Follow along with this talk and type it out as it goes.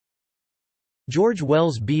George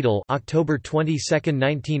Wells Beadle (October 22,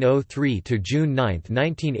 1903 to June 9,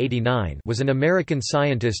 1989) was an American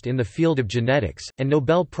scientist in the field of genetics and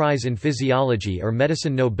Nobel Prize in Physiology or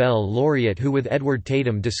Medicine Nobel laureate who with Edward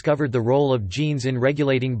Tatum discovered the role of genes in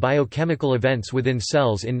regulating biochemical events within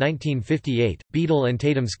cells in 1958. Beadle and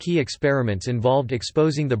Tatum's key experiments involved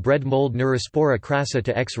exposing the bread mold Neurospora crassa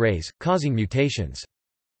to X-rays, causing mutations.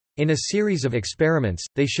 In a series of experiments,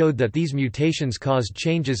 they showed that these mutations caused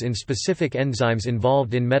changes in specific enzymes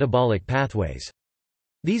involved in metabolic pathways.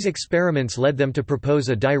 These experiments led them to propose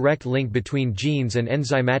a direct link between genes and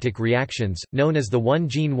enzymatic reactions, known as the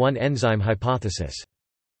one-gene one-enzyme hypothesis.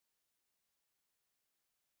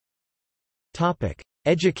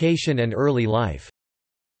 Education and early life.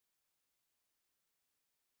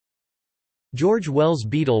 George Wells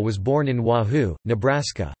Beadle was born in Wahoo,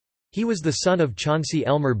 Nebraska. He was the son of Chauncey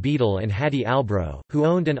Elmer Beadle and Hattie Albro, who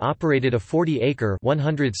owned and operated a 40-acre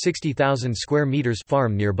 (160,000 square meters)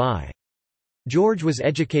 farm nearby. George was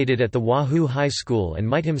educated at the Wahoo High School and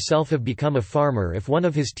might himself have become a farmer if one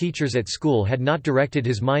of his teachers at school had not directed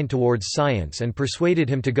his mind towards science and persuaded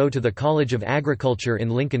him to go to the College of Agriculture in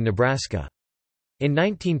Lincoln, Nebraska. In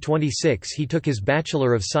 1926 he took his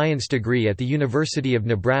Bachelor of Science degree at the University of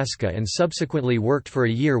Nebraska and subsequently worked for a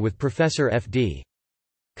year with Professor F.D.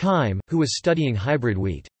 Keim, who was studying hybrid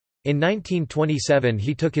wheat. In 1927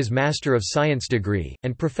 he took his Master of Science degree,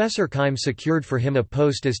 and Professor Keim secured for him a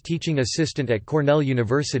post as teaching assistant at Cornell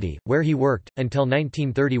University, where he worked, until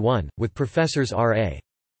 1931, with Professors R.A.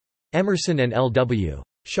 Emerson and L.W.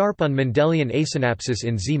 Sharp on Mendelian asynapsis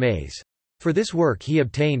in Z maize. For this work he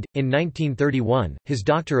obtained, in 1931, his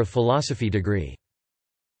Doctor of Philosophy degree.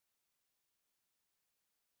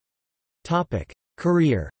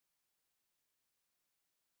 Career.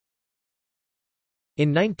 In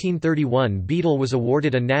 1931 Beadle was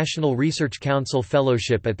awarded a National Research Council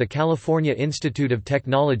Fellowship at the California Institute of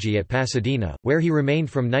Technology at Pasadena, where he remained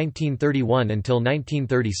from 1931 until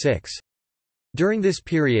 1936. During this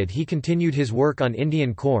period he continued his work on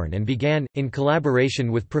Indian corn and began, in collaboration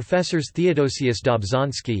with Professors Theodosius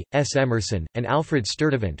Dobzhansky, S. Emerson, and Alfred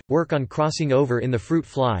Sturtevant, work on crossing over in the fruit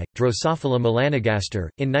fly, Drosophila melanogaster.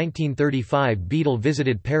 In 1935 Beadle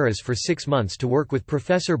visited Paris for 6 months to work with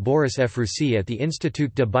Professor Boris Ephrussi at the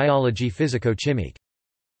Institut de Biologie Physico-Chimique.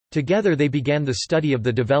 Together they began the study of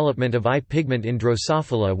the development of eye pigment in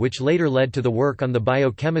Drosophila, which later led to the work on the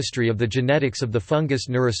biochemistry of the genetics of the fungus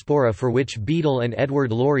Neurospora, for which Beadle and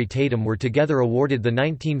Edward Laurie Tatum were together awarded the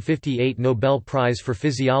 1958 Nobel Prize for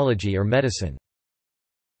Physiology or Medicine.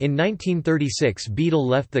 In 1936 Beadle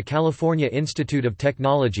left the California Institute of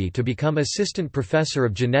Technology to become assistant professor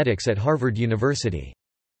of genetics at Harvard University.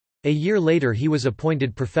 A year later he was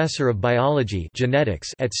appointed professor of biology genetics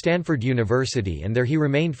at Stanford University, and there he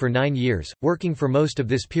remained for 9 years, working for most of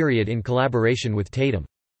this period in collaboration with Tatum.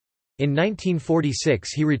 In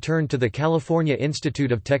 1946 he returned to the California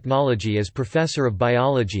Institute of Technology as professor of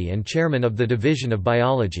biology and chairman of the Division of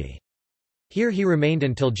Biology. Here he remained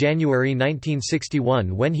until January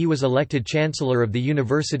 1961, when he was elected Chancellor of the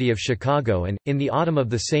University of Chicago and, in the autumn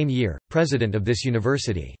of the same year, president of this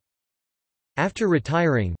university. After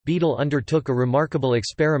retiring, Beadle undertook a remarkable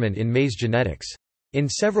experiment in maize genetics. In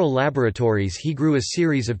several laboratories he grew a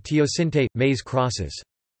series of teosinte, maize crosses.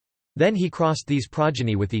 Then he crossed these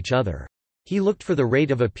progeny with each other. He looked for the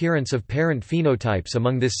rate of appearance of parent phenotypes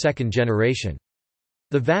among this second generation.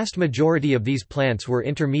 The vast majority of these plants were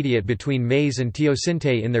intermediate between maize and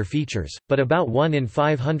teosinte in their features, but about 1 in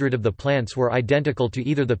 500 of the plants were identical to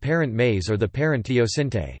either the parent maize or the parent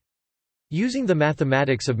teosinte. Using the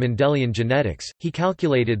mathematics of Mendelian genetics, he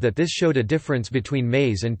calculated that this showed a difference between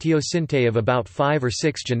maize and teosinte of about 5 or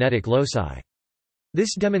 6 genetic loci.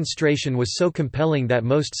 This demonstration was so compelling that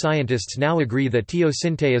most scientists now agree that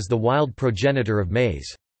teosinte is the wild progenitor of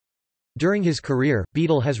maize. During his career,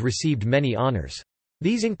 Beadle has received many honors.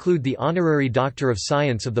 These include the Honorary Doctor of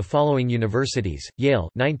Science of the following universities: Yale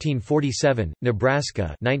 1947,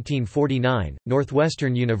 Nebraska 1949,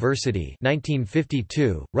 Northwestern University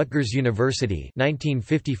 1952, Rutgers University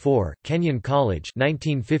 1954, Kenyon College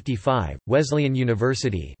 1955, Wesleyan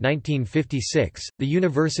University 1956, the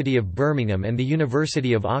University of Birmingham and the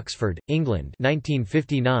University of Oxford, England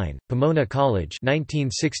 1959, Pomona College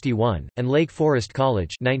 1961, and Lake Forest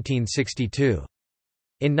College 1962.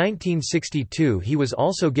 In 1962 he was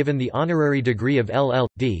also given the honorary degree of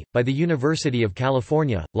LL.D. by the University of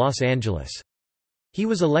California, Los Angeles. He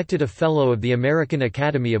was elected a Fellow of the American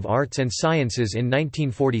Academy of Arts and Sciences in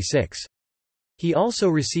 1946. He also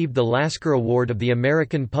received the Lasker Award of the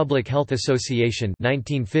American Public Health Association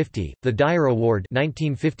 1950, the Dyer Award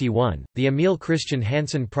 1951, the Emil Christian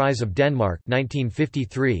Hansen Prize of Denmark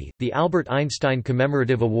 1953, the Albert Einstein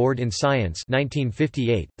Commemorative Award in Science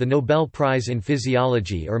 1958, the Nobel Prize in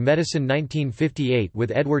Physiology or Medicine 1958 with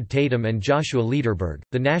Edward Tatum and Joshua Lederberg,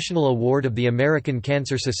 the National Award of the American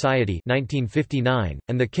Cancer Society 1959,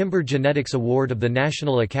 and the Kimber Genetics Award of the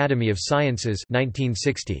National Academy of Sciences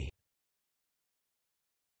 1960.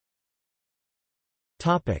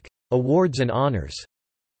 Awards and honors.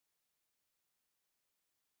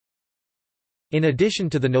 In addition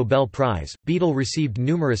to the Nobel Prize, Beadle received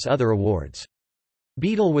numerous other awards.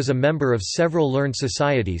 Beadle was a member of several learned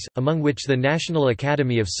societies, among which the National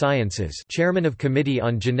Academy of Sciences, Chairman of Committee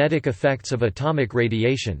on Genetic Effects of Atomic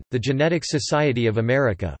Radiation, the Genetics Society of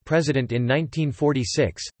America, President in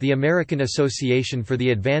 1946, the American Association for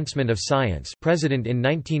the Advancement of Science, President in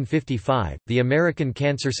 1955, the American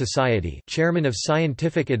Cancer Society, Chairman of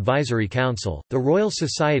Scientific Advisory Council, the Royal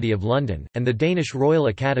Society of London, and the Danish Royal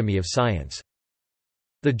Academy of Science.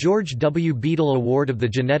 The George W. Beadle Award of the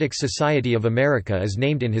Genetics Society of America is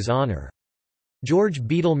named in his honor. George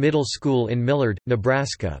Beadle Middle School in Millard,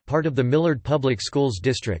 Nebraska, part of the Millard Public Schools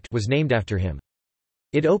district, was named after him.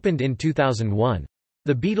 It opened in 2001.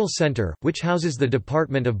 The Beadle Center, which houses the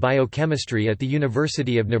Department of Biochemistry at the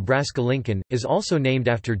University of Nebraska-Lincoln, is also named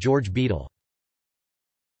after George Beadle.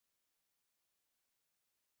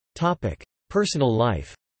 Personal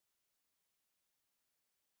life.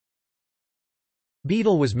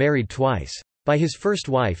 Beadle was married twice. By his first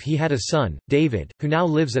wife he had a son, David, who now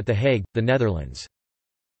lives at The Hague, the Netherlands.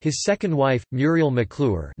 His second wife, Muriel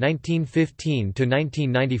McClure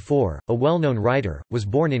 (1915–1994), a well-known writer, was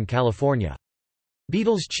born in California.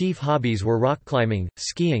 Beadle's chief hobbies were rock climbing,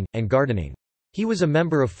 skiing, and gardening. He was a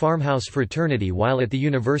member of Farmhouse Fraternity while at the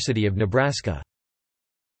University of Nebraska.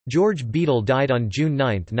 George Beadle died on June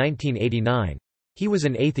 9, 1989. He was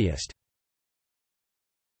an atheist.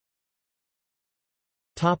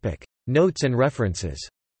 Notes and references.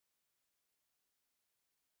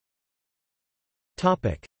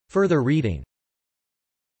 Further reading.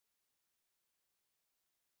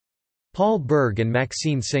 Paul Berg and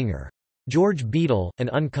Maxine Singer. George Beadle,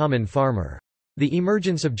 An Uncommon Farmer. The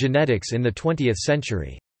Emergence of Genetics in the 20th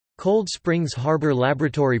Century. Cold Springs Harbor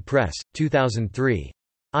Laboratory Press, 2003.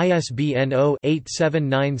 ISBN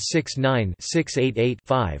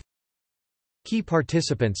 0-87969-688-5. Key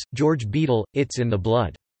participants, George Beadle, It's in the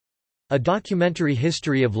Blood. A Documentary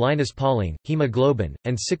History of Linus Pauling, Hemoglobin,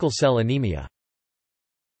 and Sickle Cell Anemia.